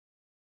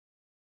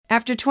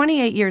After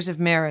 28 years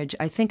of marriage,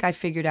 I think I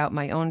figured out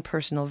my own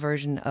personal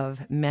version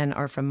of men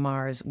are from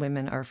Mars,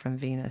 women are from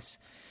Venus.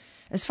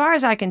 As far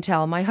as I can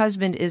tell, my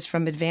husband is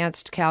from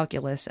advanced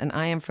calculus and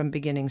I am from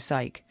beginning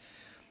psych.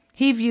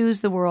 He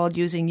views the world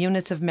using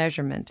units of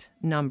measurement,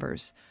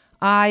 numbers.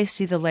 I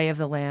see the lay of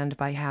the land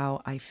by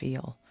how I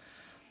feel.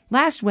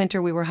 Last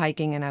winter we were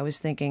hiking and I was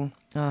thinking,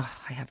 I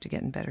have to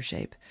get in better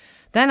shape.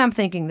 Then I'm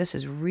thinking this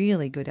is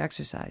really good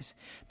exercise.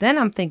 Then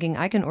I'm thinking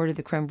I can order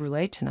the creme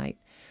brulee tonight.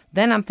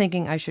 Then I'm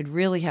thinking I should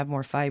really have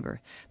more fiber.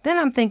 Then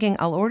I'm thinking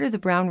I'll order the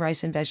brown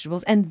rice and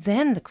vegetables and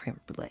then the creme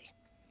brulee.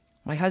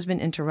 My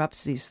husband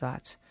interrupts these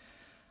thoughts.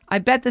 I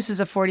bet this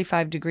is a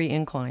 45-degree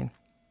incline.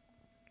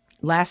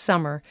 Last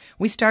summer,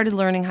 we started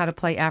learning how to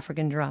play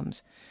African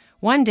drums.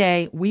 One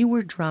day, we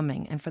were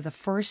drumming, and for the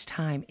first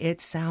time, it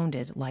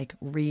sounded like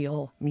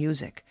real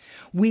music.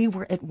 We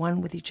were at one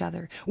with each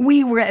other.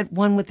 We were at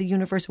one with the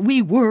universe.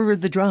 We were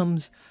the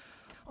drums.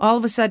 All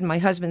of a sudden, my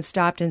husband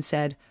stopped and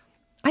said,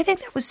 I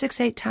think that was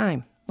 6/8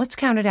 time. Let's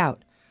count it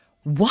out.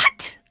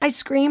 What? I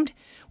screamed.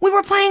 We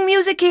were playing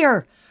music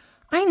here.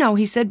 I know,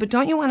 he said, but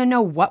don't you want to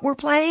know what we're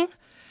playing?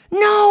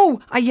 No,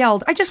 I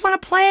yelled. I just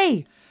want to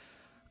play.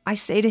 I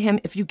say to him,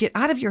 if you get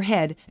out of your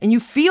head and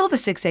you feel the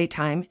 6/8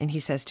 time, and he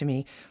says to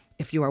me,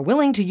 if you are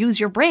willing to use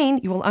your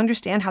brain, you will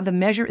understand how the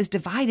measure is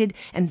divided,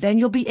 and then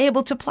you'll be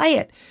able to play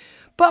it.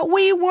 But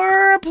we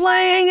were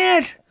playing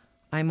it,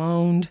 I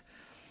moaned.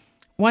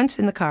 Once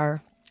in the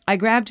car, I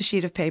grabbed a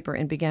sheet of paper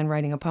and began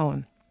writing a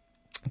poem.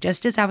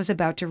 Just as I was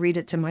about to read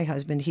it to my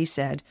husband, he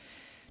said,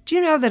 do you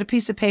know that a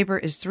piece of paper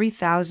is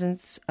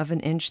 3/1000 of an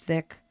inch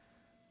thick?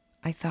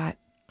 I thought,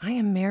 I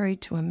am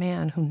married to a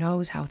man who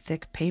knows how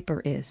thick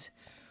paper is.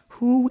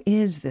 Who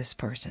is this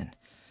person?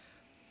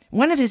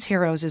 One of his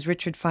heroes is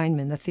Richard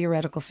Feynman, the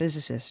theoretical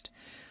physicist.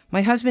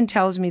 My husband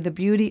tells me the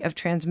beauty of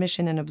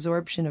transmission and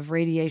absorption of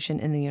radiation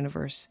in the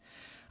universe.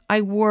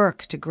 I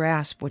work to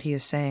grasp what he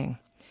is saying.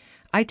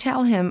 I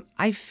tell him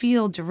I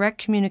feel direct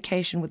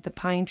communication with the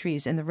pine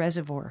trees in the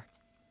reservoir.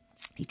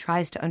 He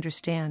tries to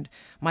understand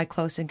my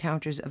close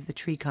encounters of the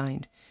tree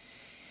kind.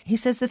 He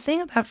says the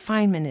thing about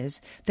Feynman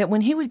is that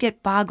when he would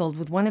get boggled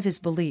with one of his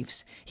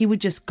beliefs, he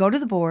would just go to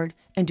the board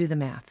and do the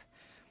math.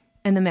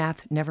 And the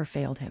math never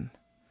failed him.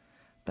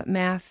 But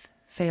math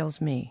fails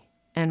me,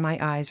 and my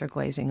eyes are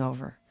glazing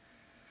over.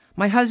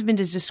 My husband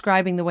is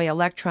describing the way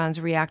electrons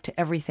react to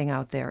everything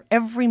out there.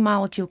 Every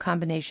molecule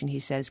combination,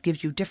 he says,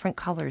 gives you different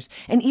colors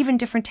and even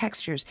different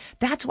textures.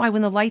 That's why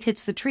when the light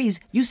hits the trees,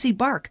 you see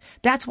bark.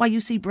 That's why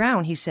you see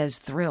brown, he says,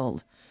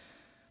 thrilled.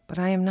 But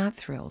I am not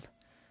thrilled.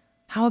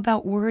 How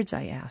about words,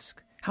 I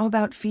ask? How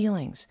about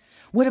feelings?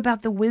 What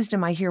about the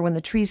wisdom I hear when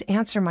the trees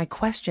answer my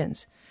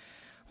questions?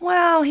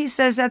 Well, he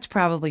says, that's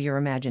probably your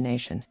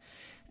imagination.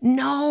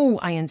 No,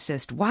 I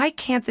insist. Why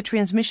can't the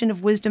transmission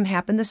of wisdom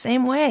happen the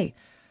same way?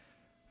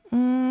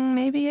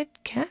 Maybe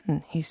it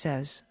can, he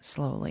says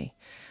slowly.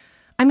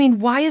 I mean,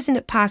 why isn't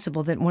it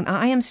possible that when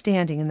I am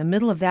standing in the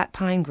middle of that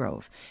pine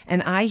grove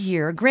and I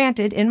hear,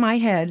 granted in my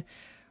head,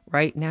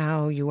 right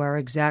now you are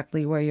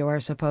exactly where you are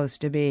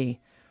supposed to be,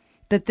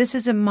 that this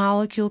is a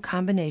molecule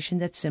combination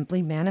that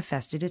simply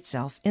manifested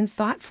itself in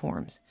thought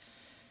forms?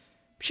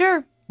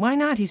 Sure, why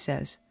not, he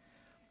says.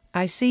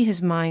 I see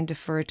his mind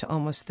defer to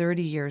almost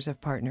 30 years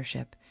of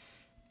partnership.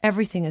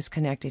 Everything is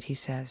connected, he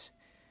says.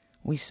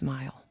 We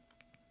smile.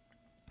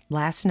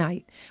 Last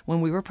night,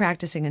 when we were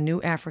practicing a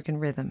new African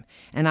rhythm,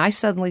 and I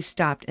suddenly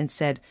stopped and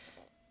said,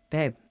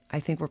 Babe, I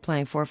think we're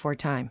playing 4/4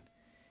 time.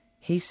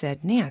 He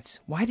said,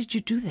 Nance, why did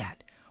you do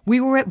that? We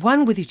were at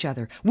one with each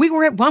other. We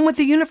were at one with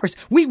the universe.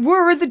 We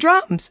were the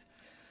drums.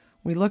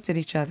 We looked at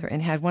each other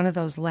and had one of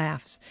those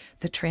laughs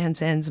that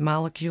transcends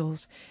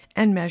molecules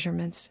and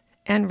measurements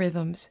and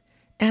rhythms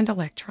and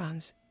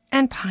electrons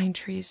and pine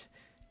trees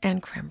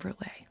and creme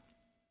brulee.